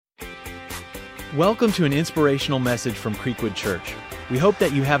Welcome to an inspirational message from Creekwood Church. We hope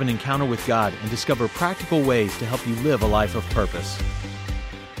that you have an encounter with God and discover practical ways to help you live a life of purpose.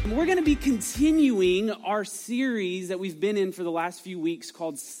 We're going to be continuing our series that we've been in for the last few weeks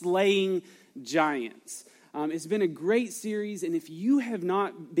called Slaying Giants. It's been a great series, and if you have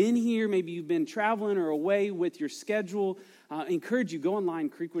not been here, maybe you've been traveling or away with your schedule, I encourage you, go online,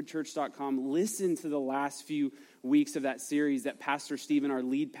 creekwoodchurch.com, listen to the last few weeks of that series that Pastor Stephen, our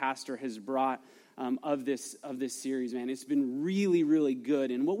lead pastor, has brought of this series, man. It's been really, really good.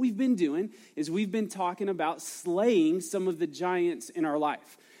 And what we've been doing is we've been talking about slaying some of the giants in our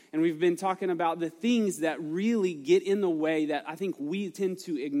life. And we've been talking about the things that really get in the way that I think we tend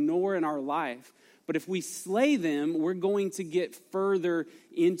to ignore in our life. But if we slay them, we're going to get further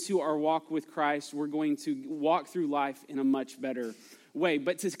into our walk with Christ. We're going to walk through life in a much better way.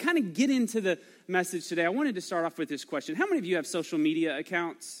 But to kind of get into the message today, I wanted to start off with this question. How many of you have social media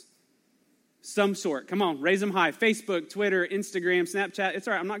accounts? Some sort. Come on, raise them high. Facebook, Twitter, Instagram, Snapchat. It's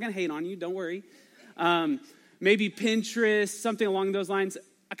all right. I'm not going to hate on you. Don't worry. Maybe Pinterest, something along those lines.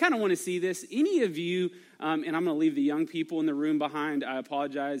 I kind of want to see this. Any of you, and I'm going to leave the young people in the room behind. I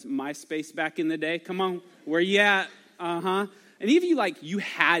apologize. MySpace back in the day. Come on. Where you at? Any of you, you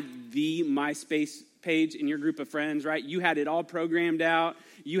had the MySpace page in your group of friends, right? You had it all programmed out.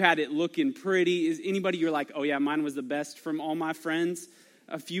 You had it looking pretty. Is anybody, you're like, oh yeah, mine was the best from all my friends?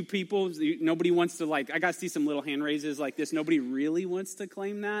 A few people, nobody wants to I got to see some little hand raises like this. Nobody really wants to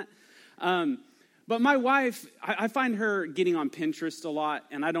claim that. But my wife, I find her getting on Pinterest a lot,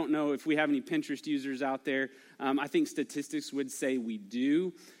 and I don't know if we have any Pinterest users out there. I think statistics would say we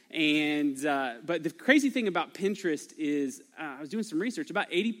do. But the crazy thing about Pinterest is, I was doing some research,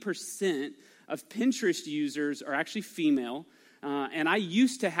 about 80% of Pinterest users are actually female. And I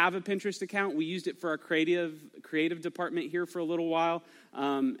used to have a Pinterest account. We used it for our creative department here for a little while.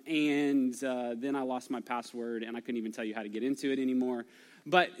 Then I lost my password, and I couldn't even tell you how to get into it anymore.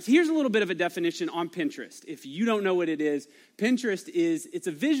 But here's a little bit of a definition on Pinterest. If you don't know what it is, Pinterest it's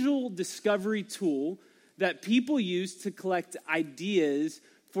a visual discovery tool that people use to collect ideas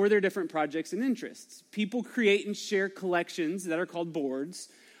for their different projects and interests. People create and share collections that are called boards,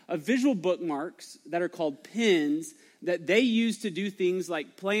 of visual bookmarks that are called pins, that they use to do things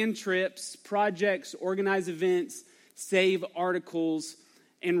like plan trips, projects, organize events, save articles,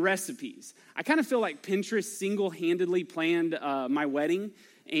 and recipes. I kind of feel like Pinterest single-handedly planned my wedding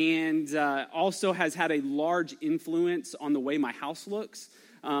and also has had a large influence on the way my house looks.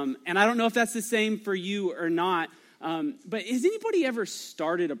 And I don't know if that's the same for you or not, but has anybody ever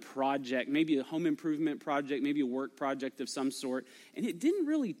started a project, maybe a home improvement project, maybe a work project of some sort, and it didn't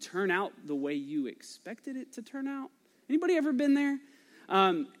really turn out the way you expected it to turn out? Anybody ever been there?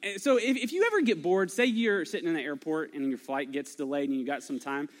 So if you ever get bored, say you're sitting in the airport and your flight gets delayed and you got some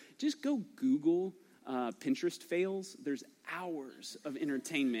time, just go Google Pinterest fails. There's hours of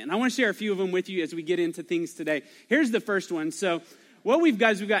entertainment. And I want to share a few of them with you as we get into things today. Here's the first one. So what we've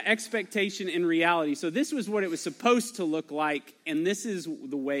got expectation and reality. So this was what it was supposed to look like, and this is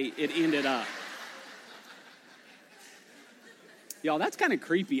the way it ended up. Y'all, that's kind of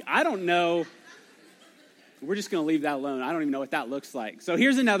creepy. I don't know. We're just going to leave that alone. I don't even know what that looks like. So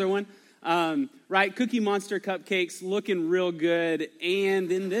here's another one. Right, Cookie Monster cupcakes looking real good. And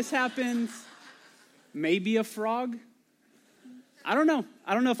then this happens. Maybe a frog. I don't know.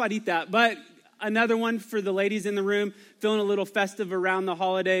 I don't know if I'd eat that. But another one for the ladies in the room, feeling a little festive around the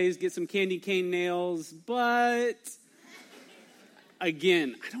holidays, get some candy cane nails. But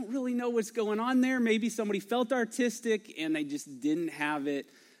again, I don't really know what's going on there. Maybe somebody felt artistic and they just didn't have it.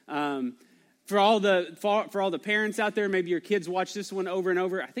 For all the parents out there, maybe your kids watch this one over and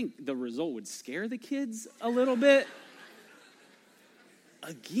over. I think the result would scare the kids a little bit.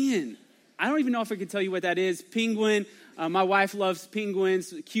 Again, I don't even know if I could tell you what that is. Penguin. My wife loves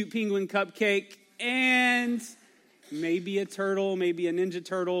penguins. Cute penguin cupcake. And maybe a turtle, maybe a Ninja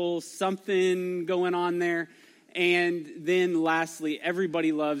Turtle, something going on there. And then lastly,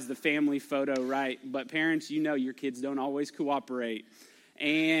 everybody loves the family photo, right? But parents, your kids don't always cooperate.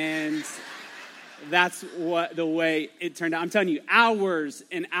 And that's the way it turned out. I'm telling you, hours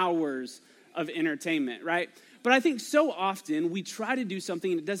and hours of entertainment, right? But I think so often we try to do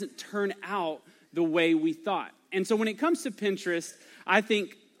something and it doesn't turn out the way we thought. And so when it comes to Pinterest, I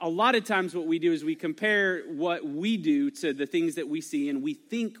think a lot of times what we do is we compare what we do to the things that we see, and we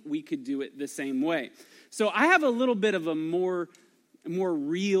think we could do it the same way. So I have a little bit of a more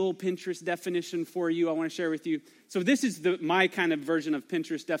real Pinterest definition for you I want to share with you. So this is my kind of version of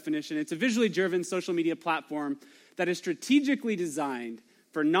Pinterest definition. It's a visually driven social media platform that is strategically designed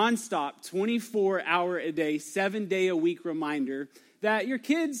for nonstop, 24-hour-a-day, 7-day-a-week reminder that your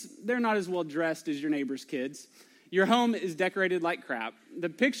kids, they're not as well dressed as your neighbor's kids. Your home is decorated like crap. The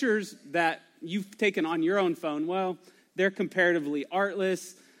pictures that you've taken on your own phone, well, they're comparatively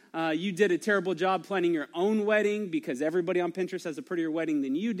artless. You did a terrible job planning your own wedding because everybody on Pinterest has a prettier wedding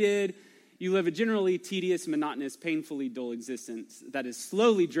than you did. You live a generally tedious, monotonous, painfully dull existence that is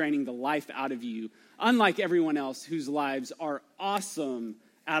slowly draining the life out of you, unlike everyone else whose lives are awesome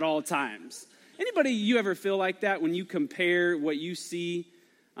at all times. Anybody, you ever feel like that when you compare what you see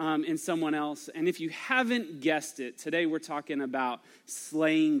in someone else? And if you haven't guessed it, today we're talking about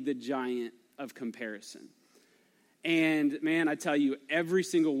slaying the giant of comparison. And man, I tell you, every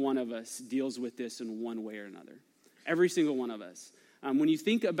single one of us deals with this in one way or another. Every single one of us. When you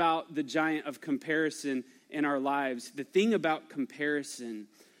think about the giant of comparison in our lives, the thing about comparison,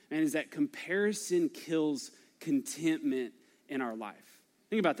 man, is that comparison kills contentment in our life.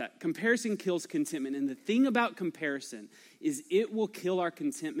 Think about that. Comparison kills contentment. And the thing about comparison is it will kill our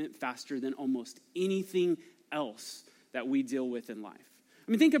contentment faster than almost anything else that we deal with in life.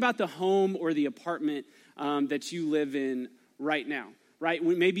 I mean, think about the home or the apartment that you live in right now, right?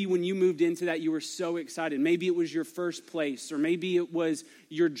 Maybe when you moved into that, you were so excited. Maybe it was your first place, or maybe it was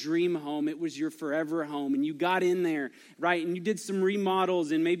your dream home. It was your forever home, and you got in there, right? And you did some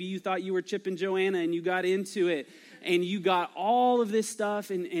remodels, and maybe you thought you were Chip and Joanna, and you got into it, and you got all of this stuff,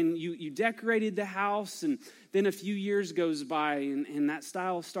 and you decorated the house, and then a few years goes by, and that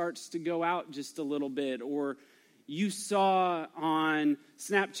style starts to go out just a little bit, or you saw on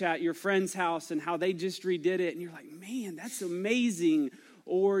Snapchat your friend's house and how they just redid it, and you're like, man, that's amazing.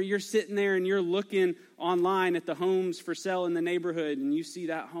 Or you're sitting there and you're looking online at the homes for sale in the neighborhood, and you see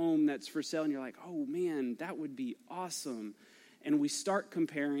that home that's for sale, and you're like, oh man, that would be awesome. And we start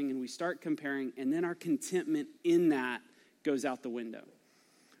comparing, and then our contentment in that goes out the window.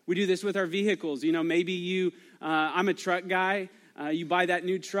 We do this with our vehicles. You know, maybe I'm a truck guy. You buy that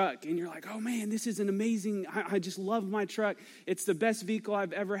new truck, and you're like, oh, man, this is an amazing, I just love my truck. It's the best vehicle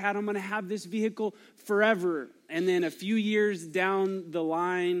I've ever had. I'm going to have this vehicle forever. And then a few years down the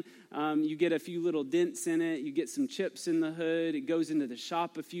line, you get a few little dents in it. You get some chips in the hood. It goes into the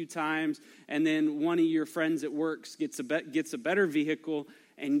shop a few times. And then one of your friends at work gets a better vehicle.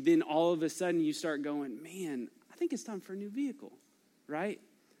 And then all of a sudden, you start going, man, I think it's time for a new vehicle, right?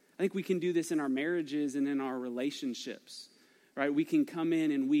 I think we can do this in our marriages and in our relationships. Right, we can come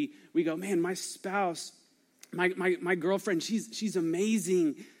in and we go, man, my spouse, my girlfriend, she's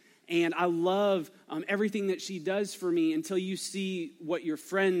amazing, and I love everything that she does for me, until you see what your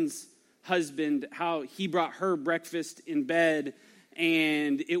friend's husband, how he brought her breakfast in bed,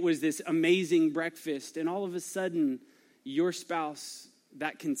 and it was this amazing breakfast, and all of a sudden, your spouse,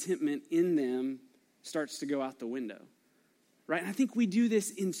 that contentment in them starts to go out the window. Right? And I think we do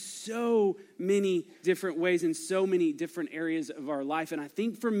this in so many different ways, in so many different areas of our life. And I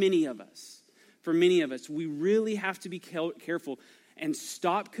think for many of us, we really have to be careful and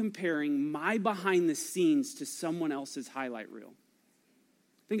stop comparing my behind the scenes to someone else's highlight reel.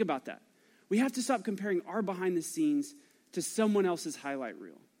 Think about that. We have to stop comparing our behind the scenes to someone else's highlight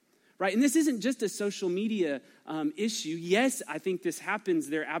reel. Right? And this isn't just a social media issue. Yes, I think this happens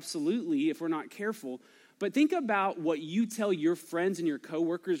there absolutely if we're not careful. But think about what you tell your friends and your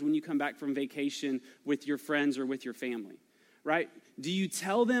coworkers when you come back from vacation with your friends or with your family, right? Do you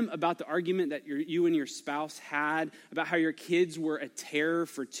tell them about the argument that you and your spouse had, about how your kids were a terror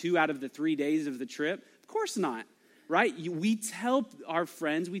for 2 out of the 3 days of the trip? Of course not, right? We tell our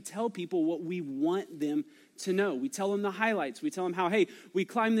friends, we tell people what we want them to know. We tell them the highlights. We tell them how, hey, we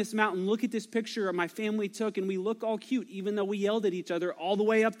climbed this mountain. Look at this picture my family took, and we look all cute, even though we yelled at each other all the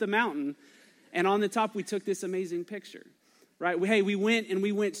way up the mountain. And on the top, we took this amazing picture, right? We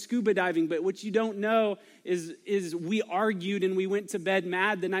went scuba diving, but what you don't know is we argued and we went to bed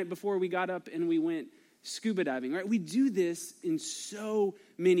mad the night before we got up and we went scuba diving, right? We do this in so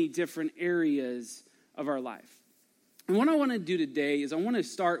many different areas of our life. And what I want to do today is I want to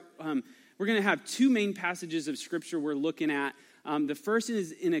start, we're going to have 2 main passages of Scripture we're looking at. The first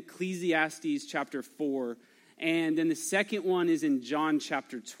is in Ecclesiastes chapter 4. And then the second one is in John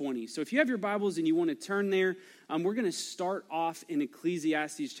chapter 20. So if you have your Bibles and you want to turn there, we're going to start off in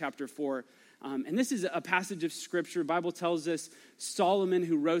Ecclesiastes chapter 4. And this is a passage of Scripture. The Bible tells us Solomon,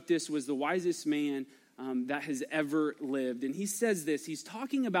 who wrote this, was the wisest man that has ever lived. And he says this, he's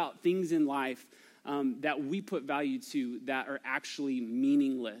talking about things in life that we put value to that are actually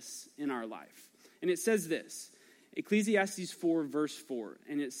meaningless in our life. And it says this, Ecclesiastes 4 verse 4,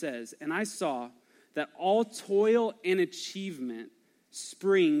 and it says, "And I saw that all toil and achievement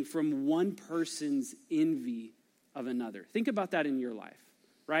spring from one person's envy of another." Think about that in your life,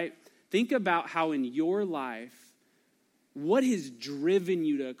 right? Think about how in your life, what has driven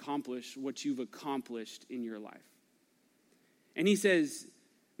you to accomplish what you've accomplished in your life? And he says,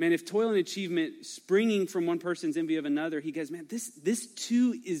 man, if toil and achievement springing from one person's envy of another, he goes, man, this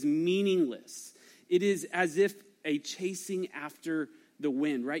too is meaningless. It is as if a chasing after the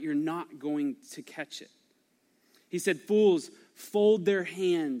wind, right? You're not going to catch it. He said, fools fold their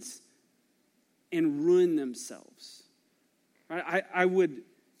hands and ruin themselves. Right? I would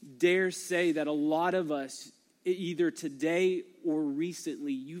dare say that a lot of us, either today or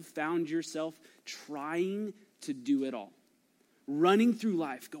recently, you found yourself trying to do it all. Running through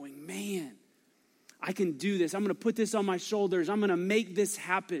life going, man, I can do this. I'm going to put this on my shoulders. I'm going to make this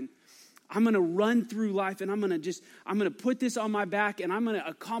happen. I'm going to run through life and I'm going to put this on my back and I'm going to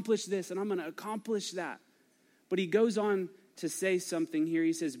accomplish this and I'm going to accomplish that. But he goes on to say something here.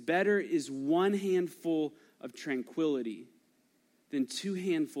 He says, better is one handful of tranquility than two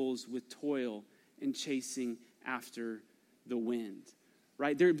handfuls with toil and chasing after the wind.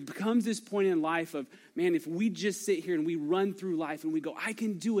 Right? There becomes this point in life of, man, if we just sit here and we run through life and we go, I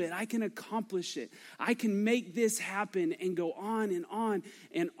can do it. I can accomplish it. I can make this happen, and go on and on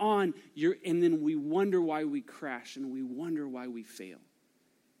and on. And then we wonder why we crash and we wonder why we fail.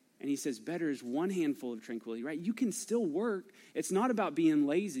 And he says, better is one handful of tranquility, right? You can still work. It's not about being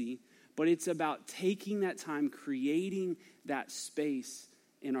lazy, but it's about taking that time, creating that space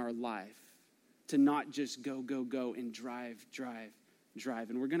in our life to not just go and drive.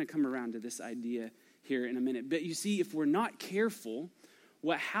 And we're going to come around to this idea here in a minute. But you see, if we're not careful,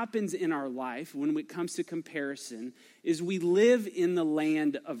 what happens in our life when it comes to comparison is we live in the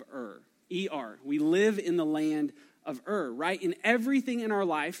land of E-R. We live in the land of right? And everything in our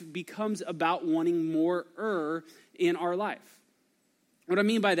life becomes about wanting more in our life. What I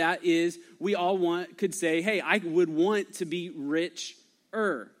mean by that is we all could say, hey, I would want to be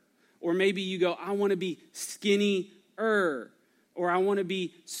rich-er. Or maybe you go, I want to be skinny-er. Or I want to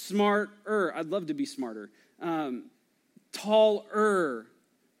be smarter. I'd love to be smarter. Taller,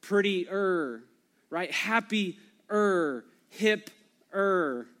 prettier, right? Happier,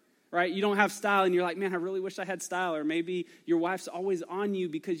 hipper, right? You don't have style and you're like, man, I really wish I had style. Or maybe your wife's always on you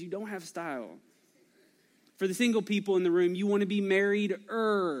because you don't have style. For the single people in the room, you want to be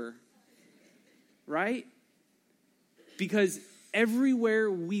married-er, right? Because everywhere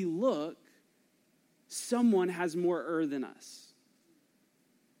we look, someone has more than us.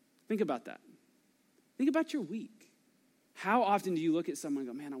 Think about that. Think about your week. How often do you look at someone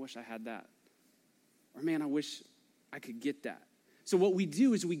and go, man, I wish I had that? Or man, I wish I could get that. So what we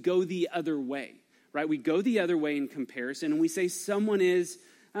do is we go the other way, right? We go the other way in comparison and we say someone is,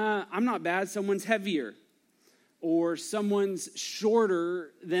 I'm not bad, someone's heavier. Or someone's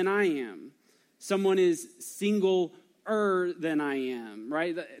shorter than I am. Someone is single-er than I am,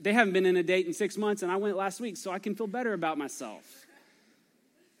 right? They haven't been in a date in 6 months and I went last week, so I can feel better about myself.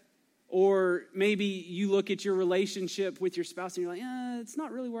 Or maybe you look at your relationship with your spouse and you're like, it's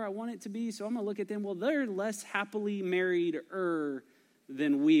not really where I want it to be, so I'm going to look at them. Well, they're less happily married-er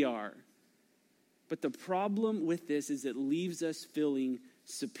than we are. But the problem with this is it leaves us feeling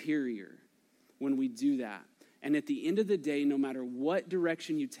superior when we do that. And at the end of the day, no matter what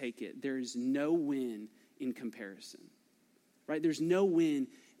direction you take it, there is no win in comparison. Right? There's no win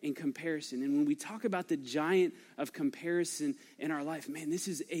in comparison. And when we talk about the giant of comparison in our life, man, this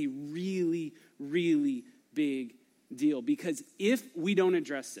is a really, really big deal. Because if we don't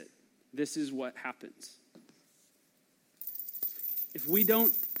address it, this is what happens. If we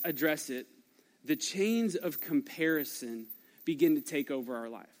don't address it, the chains of comparison begin to take over our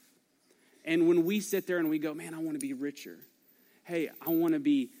life. And when we sit there and we go, man, I want to be richer. Hey, I want to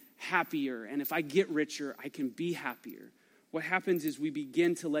be happier. And if I get richer, I can be happier. What happens is we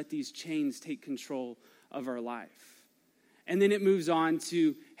begin to let these chains take control of our life. And then it moves on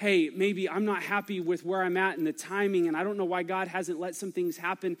to, hey, maybe I'm not happy with where I'm at and the timing, and I don't know why God hasn't let some things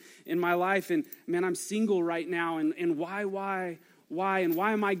happen in my life. And man, I'm single right now, and why? And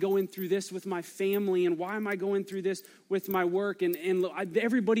why am I going through this with my family? And why am I going through this with my work? And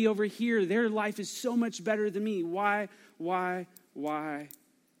everybody over here, their life is so much better than me. Why?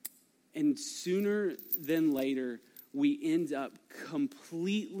 And sooner than later, we end up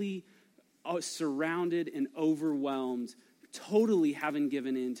completely surrounded and overwhelmed, totally having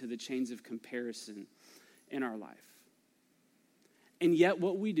given in to the chains of comparison in our life. And yet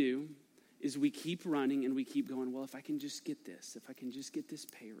what we do is we keep running and we keep going, well, if I can just get this, if I can just get this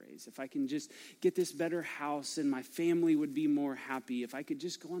pay raise, if I can just get this better house and my family would be more happy, if I could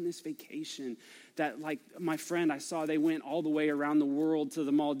just go on this vacation that, like my friend I saw, they went all the way around the world to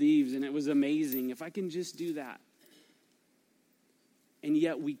the Maldives and it was amazing. If I can just do that. And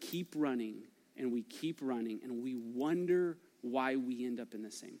yet we keep running and we keep running, and we wonder why we end up in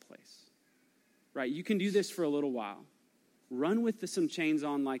the same place. Right? You can do this for a little while. Run with some chains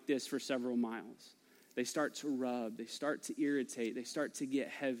on like this for several miles. They start to rub, they start to irritate, they start to get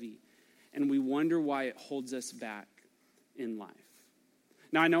heavy, and we wonder why it holds us back in life.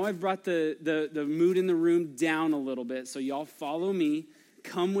 Now, I know I've brought the mood in the room down a little bit, so y'all follow me,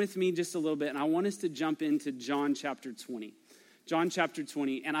 come with me just a little bit, and I want us to jump into John chapter 20. John chapter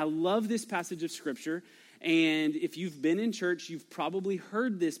 20, and I love this passage of Scripture, and if you've been in church, you've probably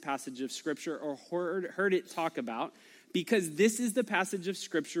heard this passage of Scripture or heard it talk about, because this is the passage of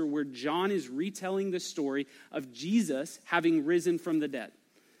Scripture where John is retelling the story of Jesus having risen from the dead.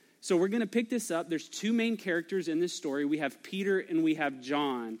 So we're going to pick this up. There's two main characters in this story. We have Peter and we have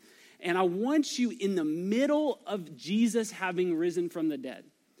John. And I want you, in the middle of Jesus having risen from the dead,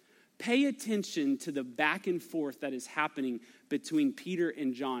 pay attention to the back and forth that is happening between Peter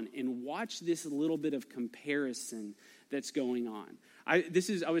and John, and watch this little bit of comparison that's going on. I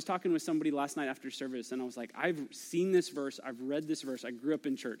was talking with somebody last night after service, and I was like, I've seen this verse, I've read this verse, I grew up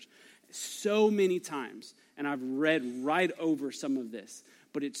in church so many times, and I've read right over some of this,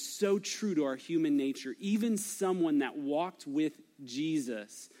 but it's so true to our human nature. Even someone that walked with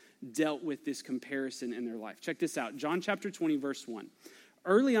Jesus dealt with this comparison in their life. Check this out, John chapter 20, verse 1.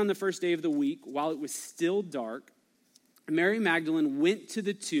 Early on the first day of the week, while it was still dark, Mary Magdalene went to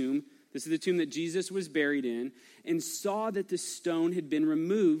the tomb. This is the tomb that Jesus was buried in, and saw that the stone had been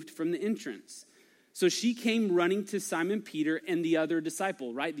removed from the entrance. So she came running to Simon Peter and the other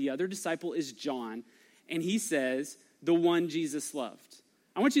disciple, right? The other disciple is John, and he says, the one Jesus loved.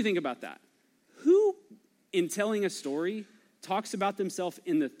 I want you to think about that. Who, in telling a story, talks about themselves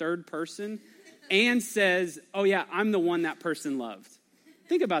in the third person and says, oh yeah, I'm the one that person loved?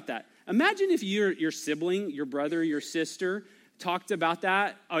 Think about that. Imagine if your sibling, your brother, your sister talked about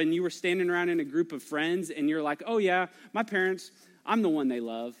that, and you were standing around in a group of friends, and you're like, oh yeah, my parents, I'm the one they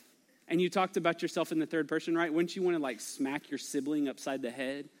love. And you talked about yourself in the third person, right? Wouldn't you want to smack your sibling upside the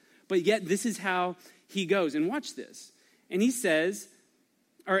head? But yet this is how he goes. And watch this. And he says,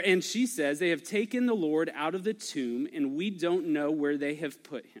 and she says, they have taken the Lord out of the tomb, and we don't know where they have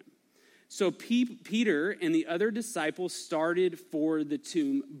put him. So Peter and the other disciple started for the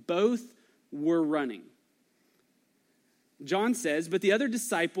tomb. Both were running. John says, but the other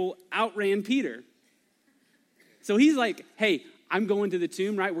disciple outran Peter. So he's like, hey, I'm going to the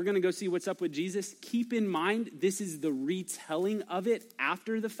tomb, right? We're going to go see what's up with Jesus. Keep in mind, this is the retelling of it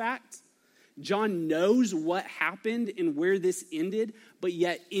after the fact. John knows what happened and where this ended, but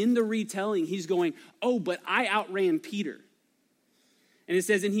yet in the retelling, he's going, oh, but I outran Peter. And it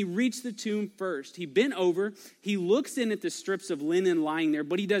says, and he reached the tomb first. He bent over, he looks in at the strips of linen lying there,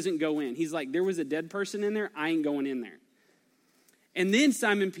 but he doesn't go in. He's like, there was a dead person in there, I ain't going in there. And then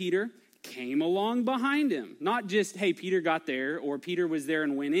Simon Peter came along behind him. Not just, hey, Peter got there, or Peter was there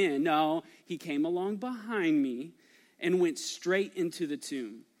and went in. No, he came along behind me and went straight into the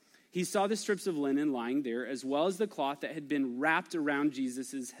tomb. He saw the strips of linen lying there, as well as the cloth that had been wrapped around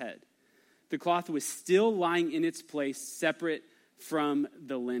Jesus' head. The cloth was still lying in its place, separate from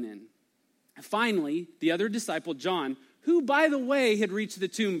the linen. Finally, the other disciple, John, who, by the way, had reached the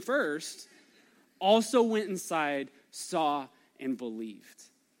tomb first, also went inside, saw, and believed.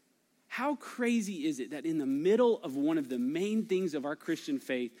 How crazy is it that in the middle of one of the main things of our Christian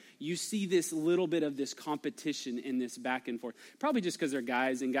faith, you see this little bit of this competition in this back and forth? Probably just because they're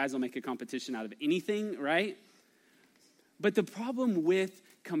guys, and guys will make a competition out of anything, right? But the problem with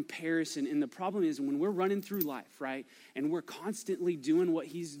comparison, and the problem is when we're running through life, right, and we're constantly doing what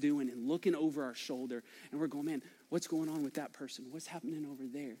he's doing and looking over our shoulder, and we're going, man, what's going on with that person? What's happening over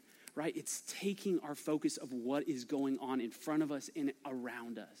there? Right? It's taking our focus of what is going on in front of us and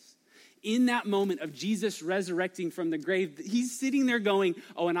around us. In that moment of Jesus resurrecting from the grave, he's sitting there going,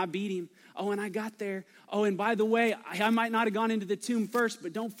 oh, and I beat him. Oh, and I got there. Oh, and by the way, I might not have gone into the tomb first,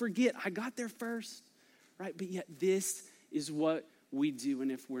 but don't forget, I got there first. Right? But yet this is what we do.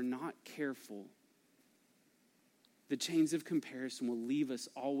 And if we're not careful, the chains of comparison will leave us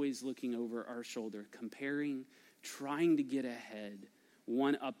always looking over our shoulder, comparing, trying to get ahead,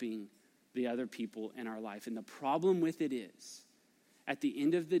 one-upping the other people in our life. And the problem with it is, at the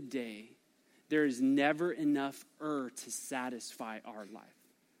end of the day, there is never enough to satisfy our life.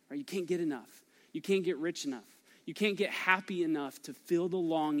 Right? You can't get enough. You can't get rich enough. You can't get happy enough to fill the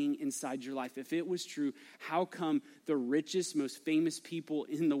longing inside your life. If it was true, how come the richest, most famous people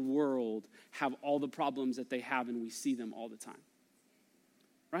in the world have all the problems that they have and we see them all the time?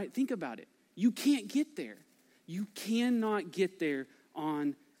 Right? Think about it. You can't get there. You cannot get there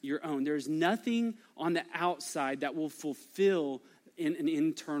on your own. There's nothing on the outside that will fulfill an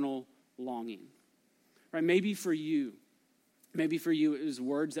internal longing. Right? Maybe for you, it was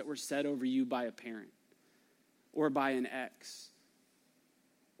words that were said over you by a parent or by an ex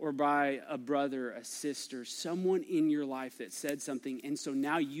or by a brother, a sister, someone in your life that said something. And so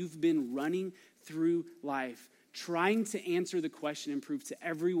now you've been running through life trying to answer the question and prove to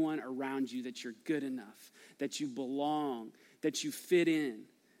everyone around you that you're good enough, that you belong, that you fit in,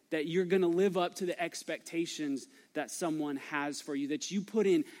 that you're going to live up to the expectations that someone has for you, that you put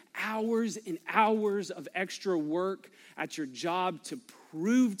in hours and hours of extra work at your job to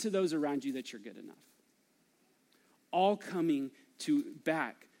prove to those around you that you're good enough. All coming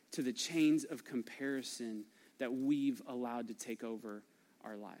back to the chains of comparison that we've allowed to take over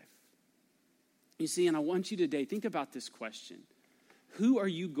our life. You see, and I want you today, think about this question. Who are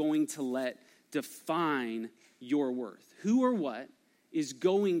you going to let define your worth? Who or what is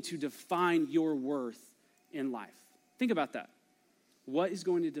going to define your worth in life? Think about that. What is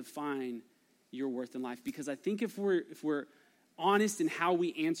going to define your worth in life? Because I think if we're honest in how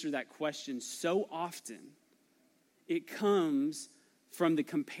we answer that question, so often it comes from the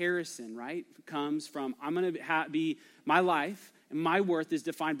comparison, right? It comes from, I'm going to be, my life and my worth is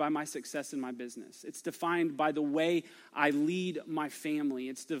defined by my success in my business. It's defined by the way I lead my family.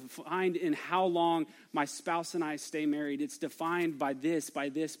 It's defined in how long my spouse and I stay married. It's defined by this, by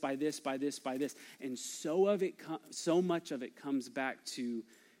this, by this, by this, by this. And so much of it comes back to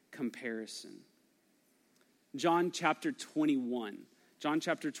comparison. John chapter 21. John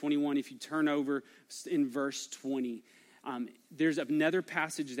chapter 21, if you turn over in verse 20, there's another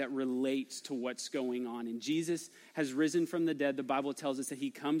passage that relates to what's going on. And Jesus has risen from the dead. The Bible tells us that he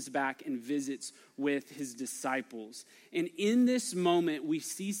comes back and visits with his disciples. And in this moment, we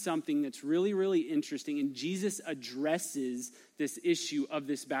see something that's really, really interesting. And Jesus addresses this issue of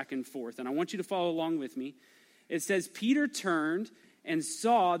this back and forth. And I want you to follow along with me. It says, Peter turned and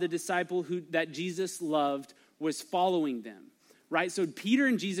saw the disciple that Jesus loved was following them. Right? So Peter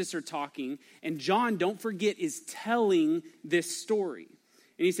and Jesus are talking, and John, don't forget, is telling this story.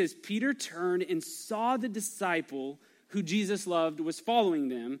 And he says, Peter turned and saw the disciple who Jesus loved was following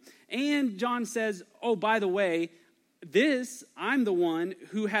them. And John says, oh, by the way, I'm the one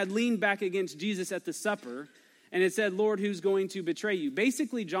who had leaned back against Jesus at the supper. And it said, Lord, who's going to betray you?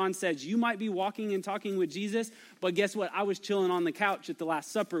 Basically, John says, you might be walking and talking with Jesus, but guess what? I was chilling on the couch at the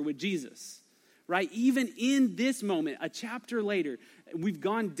Last Supper with Jesus. Right? Even in this moment, a chapter later, we've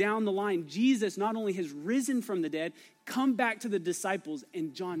gone down the line. Jesus not only has risen from the dead, come back to the disciples,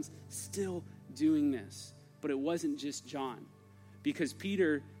 and John's still doing this. But it wasn't just John, because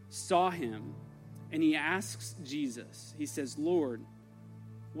Peter saw him, and he asks Jesus, he says, Lord,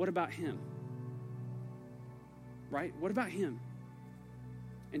 what about him? Right? What about him?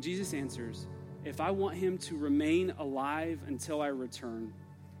 And Jesus answers, if I want him to remain alive until I return,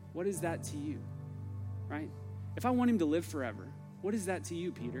 what is that to you? Right? If I want him to live forever, what is that to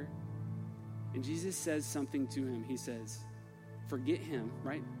you, Peter? And Jesus says something to him. He says, forget him,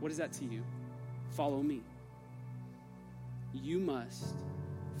 right? What is that to you? Follow me. You must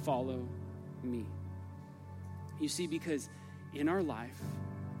follow me. You see, because in our life,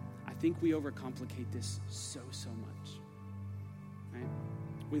 I think we overcomplicate this so much. Right?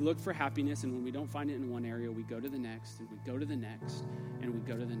 We look for happiness, and when we don't find it in one area, we go to the next, and we go to the next, and we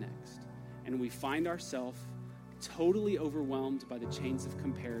go to the next. And we find ourselves totally overwhelmed by the chains of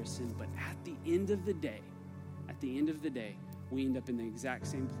comparison. But at the end of the day, we end up in the exact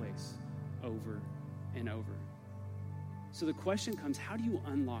same place over and over. So the question comes, how do you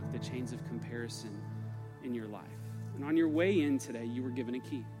unlock the chains of comparison in your life? And on your way in today, you were given a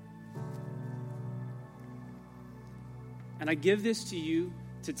key. And I give this to you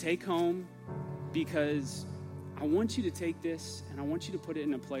to take home because I want you to take this and I want you to put it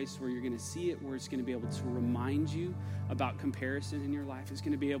in a place where you're going to see it, where it's going to be able to remind you about comparison in your life. It's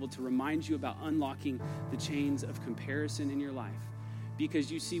going to be able to remind you about unlocking the chains of comparison in your life.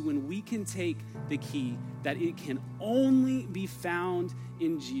 Because you see, when we can take the key that it can only be found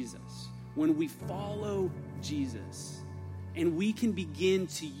in Jesus, when we follow Jesus, and we can begin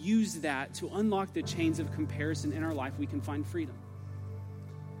to use that to unlock the chains of comparison in our life, we can find freedom.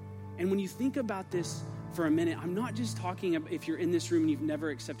 And when you think about this for a minute, I'm not just talking about if you're in this room and you've never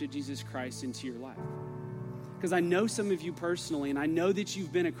accepted Jesus Christ into your life. Because I know some of you personally, and I know that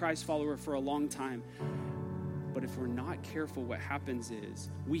you've been a Christ follower for a long time. But if we're not careful, what happens is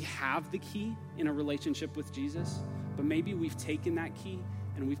we have the key in a relationship with Jesus, but maybe we've taken that key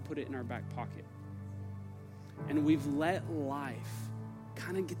and we've put it in our back pocket. And we've let life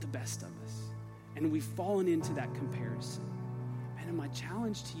kind of get the best of us. And we've fallen into that comparison. And my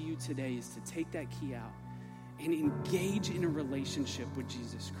challenge to you today is to take that key out and engage in a relationship with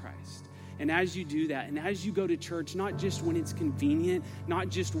Jesus Christ. And as you do that, and as you go to church, not just when it's convenient, not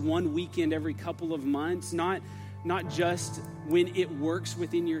just one weekend every couple of months, not just when it works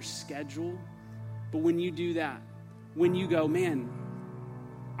within your schedule, but when you do that, when you go, man,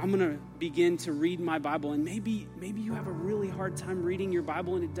 I'm going to begin to read my Bible, and maybe you have a really hard time reading your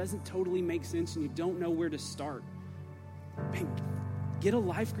Bible and it doesn't totally make sense and you don't know where to start. Man, get a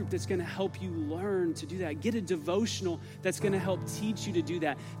life group that's going to help you learn to do that. Get a devotional that's going to help teach you to do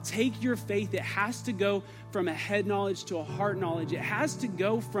that. Take your faith. It has to go from a head knowledge to a heart knowledge. It has to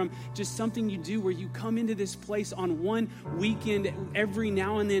go from just something you do where you come into this place on one weekend every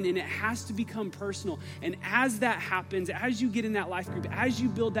now and then, and it has to become personal. And as that happens, as you get in that life group, as you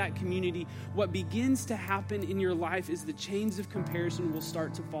build that community, what begins to happen in your life is the chains of comparison will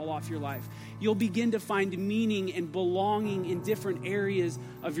start to fall off your life. You'll begin to find meaning and belonging in different areas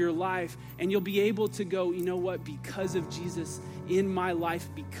of your life, and you'll be able to go, you know what, because of Jesus in my life,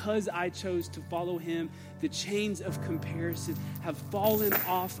 because I chose to follow him, the chains of comparison have fallen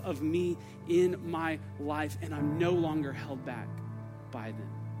off of me in my life, and I'm no longer held back by them.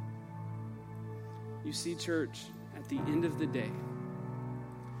 You see, church, at the end of the day,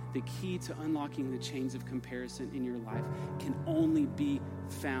 the key to unlocking the chains of comparison in your life can only be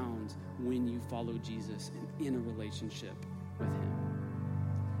found when you follow Jesus and in a relationship with him.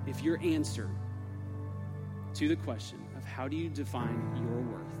 If your answer to the question of how do you define your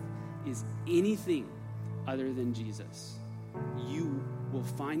worth is anything other than Jesus, you will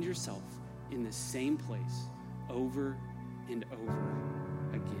find yourself in the same place over and over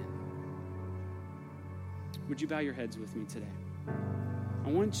again. Would you bow your heads with me today? I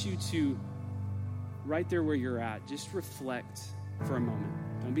want you to, right there where you're at, just reflect for a moment.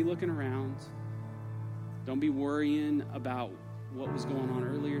 Don't be looking around. Don't be worrying about what was going on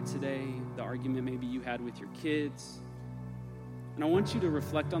earlier today, the argument maybe you had with your kids. And I want you to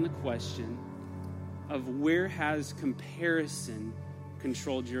reflect on the question of where has comparison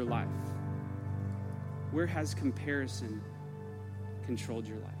controlled your life? Where has comparison controlled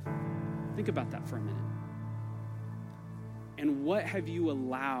your life? Think about that for a minute. And what have you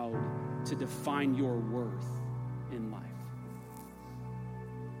allowed to define your worth in life?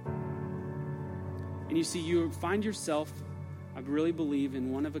 And you see, you find yourself, I really believe,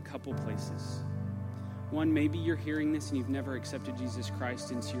 in one of a couple places. One, maybe you're hearing this and you've never accepted Jesus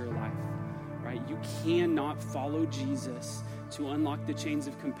Christ into your life, right? You cannot follow Jesus to unlock the chains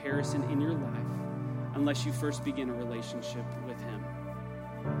of comparison in your life unless you first begin a relationship with him.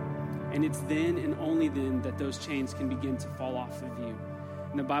 And it's then and only then that those chains can begin to fall off of you.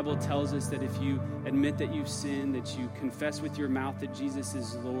 And the Bible tells us that if you admit that you've sinned, that you confess with your mouth that Jesus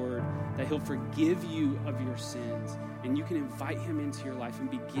is Lord, that he'll forgive you of your sins, and you can invite him into your life and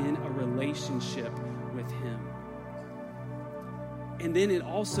begin a relationship with him. And then it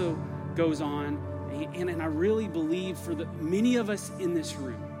also goes on, and I really believe for many of us in this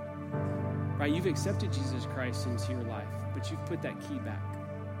room, right, you've accepted Jesus Christ into your life, but you've put that key back.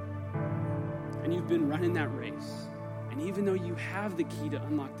 And you've been running that race. And even though you have the key to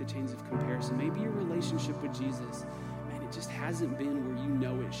unlock the chains of comparison, maybe your relationship with Jesus, man, it just hasn't been where you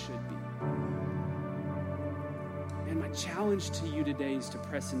know it should be. And my challenge to you today is to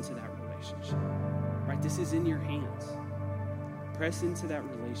press into that relationship, right? This is in your hands. Press into that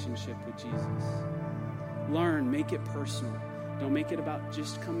relationship with Jesus. Learn, make it personal. Don't make it about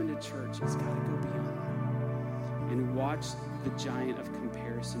just coming to church. It's got to go beyond that. And watch the giant of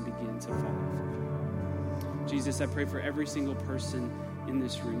comparison begin to fall off of you. Jesus, I pray for every single person in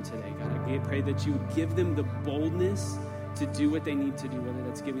this room today. God, I pray that you would give them the boldness to do what they need to do, whether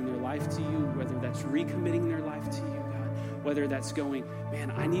that's giving their life to you, whether that's recommitting their life to you, God, whether that's going,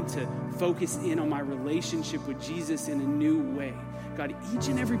 man, I need to focus in on my relationship with Jesus in a new way. God, each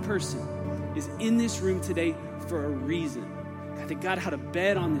and every person is in this room today for a reason. God, they got out of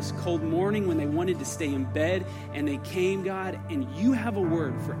bed on this cold morning when they wanted to stay in bed, and they came, God, and you have a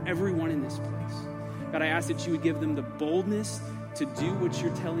word for everyone in this place. God, I ask that you would give them the boldness to do what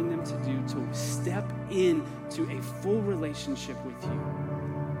you're telling them to do, to step into a full relationship with you.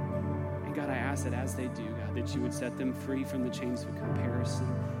 And God, I ask that as they do, God, that you would set them free from the chains of comparison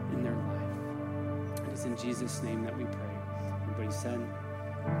in their life. And it's in Jesus' name that we pray. Everybody said,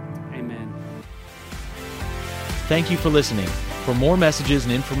 amen. Thank you for listening. For more messages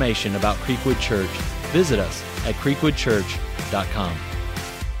and information about Creekwood Church, visit us at creekwoodchurch.com.